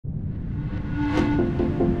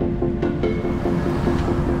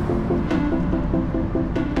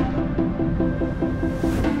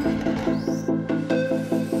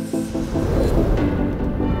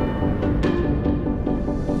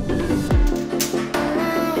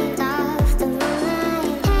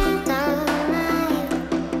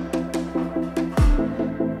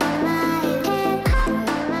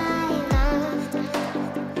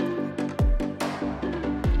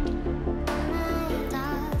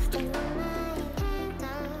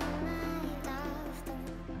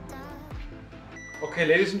Okay,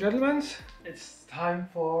 ladies and gentlemen, it's time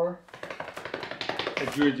for a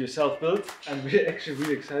do-it-yourself build, and we're actually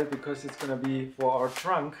really excited because it's gonna be for our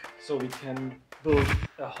trunk, so we can build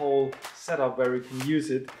a whole setup where we can use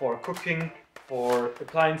it for cooking, for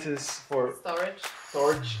appliances, for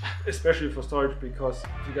storage, especially for storage, because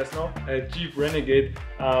if you guys know, a Jeep Renegade,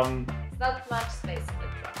 it's not much space in the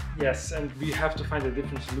trunk. Yes, and we have to find a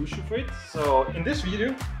different solution for it. So in this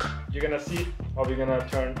video, you're gonna see how we're gonna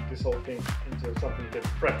turn this whole thing into something that's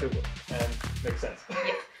practical and makes sense.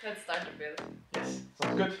 Yeah, let's start the build. Yes,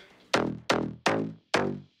 sounds good.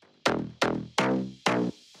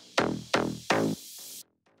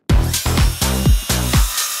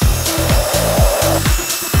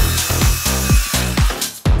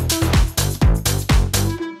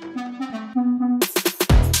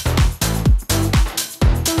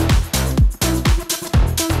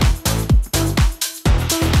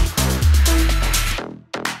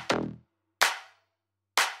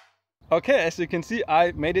 Okay, as you can see,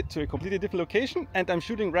 I made it to a completely different location and I'm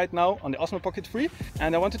shooting right now on the Osmo Pocket 3,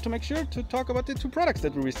 and I wanted to make sure to talk about the two products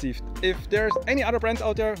that we received. If there's any other brands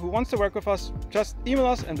out there who wants to work with us, just email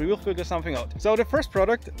us and we will figure something out. So the first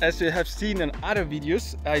product, as you have seen in other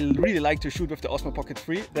videos, I really like to shoot with the Osmo Pocket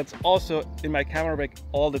 3. That's also in my camera bag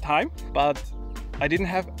all the time, but I didn't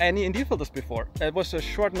have any ND filters before. It was a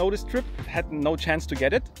short notice trip, had no chance to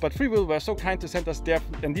get it, but Freewheel were so kind to send us their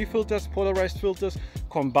ND filters, polarized filters,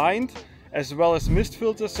 combined, as well as mist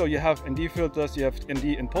filters. So you have ND filters, you have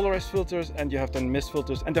ND and polarized filters, and you have then mist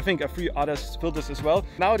filters, and I think a few other filters as well.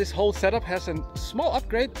 Now this whole setup has a small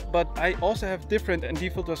upgrade, but I also have different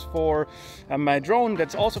ND filters for my drone.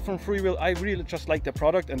 That's also from Freewheel. I really just like the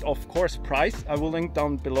product, and of course price. I will link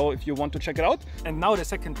down below if you want to check it out. And now the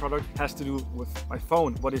second product has to do with my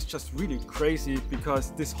phone, what is just really crazy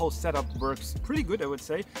because this whole setup works pretty good, I would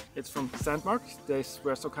say. It's from Sandmark. They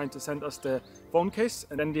were so kind to send us the phone case,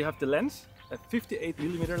 and then they have the lens, a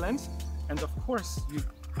 58mm lens, and of course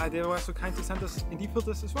they were so kind to send us ND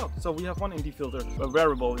filters as well. So we have one ND filter, a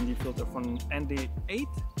wearable ND filter from ND8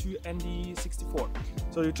 to ND64.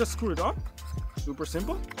 So you just screw it on, super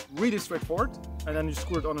simple, really straightforward, and then you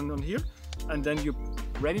screw it on and on here, and then you're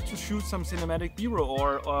ready to shoot some cinematic B-roll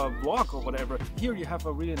or a vlog or whatever. Here you have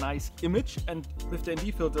a really nice image, and with the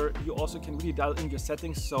ND filter you also can really dial in your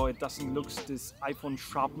settings so it doesn't look this iPhone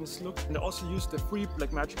sharpness look. And I also use the free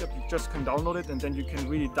Blackmagic app. You just can download it and then you can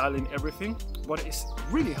really dial in everything. What is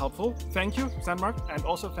really helpful. Thank you Sandmark, and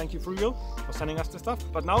also thank you Freewheel for sending us the stuff.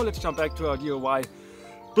 But now let's jump back to our DIY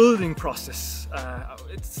building process.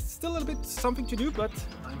 It's still a little bit something to do, but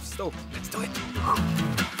I'm stoked. Let's do it.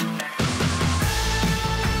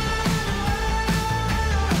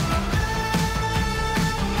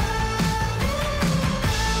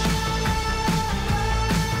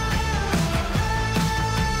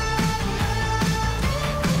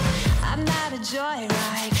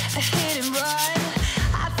 Joyride, a hit and run.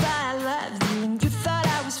 I thought I loved you and you thought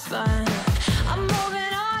I was fun. I'm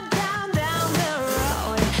moving on down the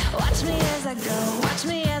road. Watch me as I go, watch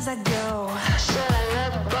me as I go. Should I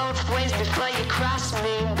look both ways before you cross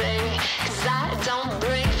me, baby? Cause I don't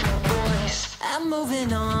break for boys. I'm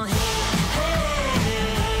moving on.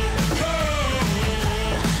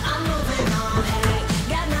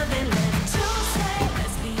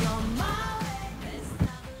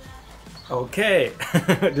 Okay,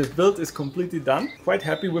 this build is completely done. Quite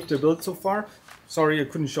happy with the build so far. Sorry I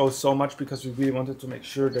couldn't show so much because we really wanted to make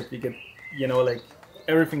sure that we get, you know, like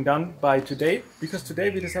everything done by today. Because today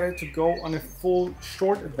we decided to go on a full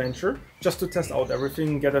short adventure just to test out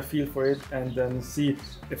everything, get a feel for it, and then see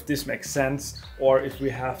if this makes sense or if we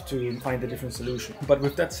have to find a different solution. But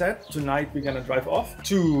with that said, tonight we're gonna drive off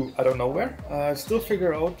to I don't know where. Still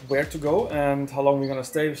figure out where to go and how long we're gonna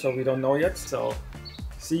stay, so we don't know yet. So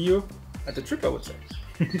see you at the trip, I would say.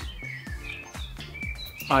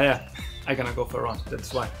 Oh yeah, I'm gonna go for a run.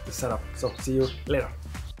 That's why the setup. So see you later.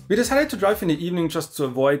 We decided to drive in the evening just to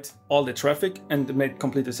avoid all the traffic, and it made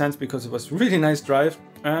complete sense because it was really nice drive.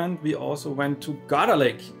 And we also went to Garda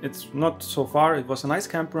Lake. It's not so far. It was a nice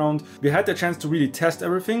campground. We had the chance to really test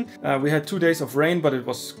everything. We had 2 days of rain, but it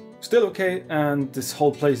was still okay, and this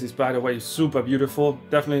whole place is, by the way, super beautiful.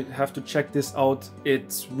 Definitely have to check this out.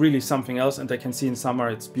 It's really something else, and I can see in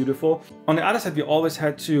summer it's beautiful. On the other side, we always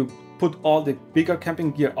had to put all the bigger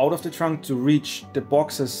camping gear out of the trunk to reach the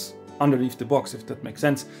boxes underneath the box, if that makes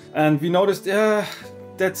sense. And we noticed, yeah,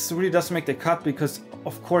 that really does make the cut, because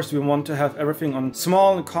of course we want to have everything on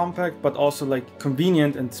small and compact, but also like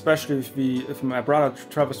convenient, and especially if my brother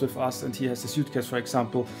travels with us and he has a suitcase, for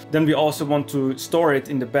example, then we also want to store it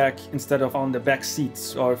in the back instead of on the back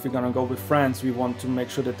seats. Or if we're gonna go with friends, we want to make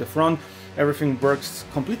sure that the front everything works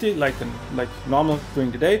completely like normal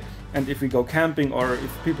during the day. And if we go camping or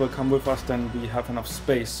if people come with us, then we have enough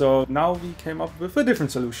space. So now we came up with a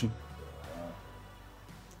different solution.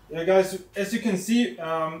 Yeah, guys, as you can see,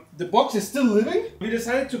 the box is still living. We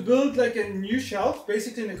decided to build like a new shelf,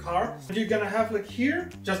 basically in the car. You're gonna have like here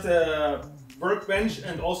just a workbench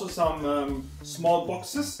and also some small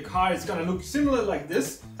boxes. The car is gonna look similar like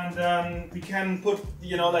this, and then we can put,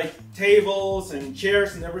 you know, like tables and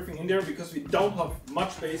chairs and everything in there because we don't have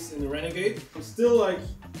much space in the Renegade. I'm still like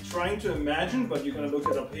trying to imagine, but you're gonna look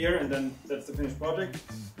it up here, and then that's the finished project.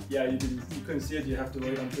 Yeah, you couldn't see it. You have to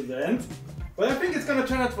wait until the end. But I think it's gonna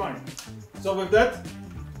turn out fine. So with that,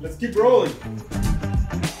 let's keep rolling.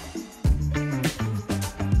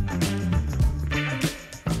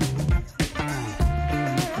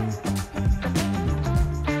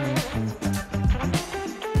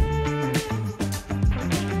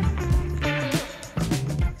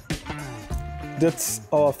 That's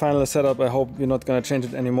our final setup. I hope we're not gonna change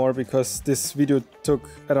it anymore because this video took,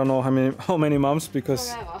 I don't know how many months,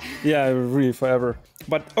 because Forever. yeah, really forever.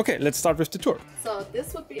 But okay, let's start with the tour. So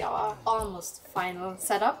this would be our almost final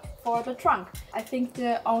setup for the trunk. I think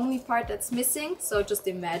the only part that's missing, so just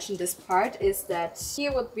imagine this part, is that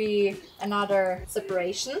here would be another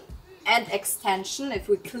separation and extension if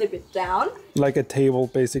we clip it down. Like a table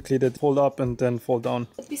basically that fold up and then fold down.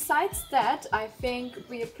 But besides that, I think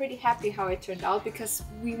we are pretty happy how it turned out because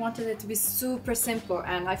we wanted it to be super simple,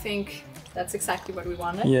 and I think that's exactly what we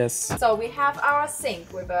wanted. Yes. So we have our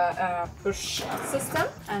sink with a push system,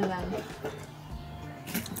 and then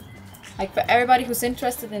like for everybody who's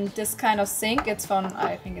interested in this kind of sink, it's from,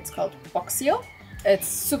 I think it's called Boxio. It's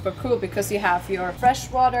super cool because you have your fresh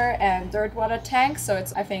water and dirt water tank, so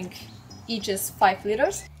it's, I think, each is 5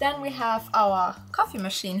 liters. Then we have our coffee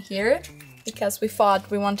machine here because we thought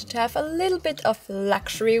we wanted to have a little bit of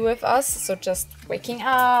luxury with us, so just waking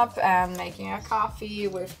up and making our coffee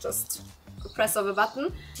with just a press of a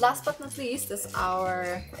button. Last but not least is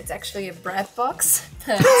it's actually a bread box.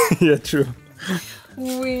 Yeah, true.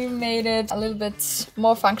 We made it a little bit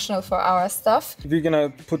more functional for our stuff. We're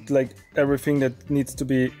gonna put like everything that needs to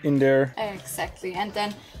be in there. Exactly, and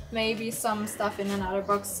then maybe some stuff in another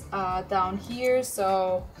box down here,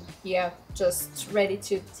 so yeah, just ready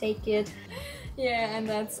to take it. Yeah, and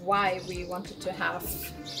that's why we wanted to have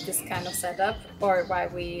this kind of setup, or why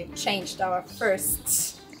we changed our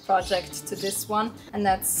first project to this one, and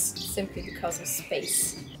that's simply because of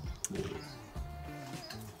space.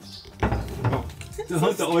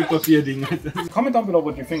 Comment down below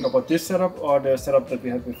what you think about this setup or the setup that we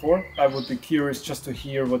had before. I would be curious just to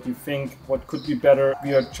hear what you think, what could be better.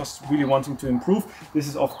 We are just really wanting to improve. This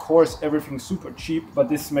is of course everything super cheap, but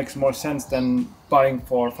this makes more sense than buying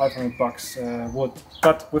for 500 bucks wood.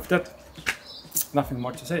 But with that, nothing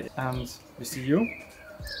more to say, and we see you in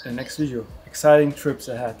the next video. Exciting trips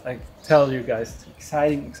ahead, I tell you guys,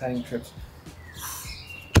 exciting trips.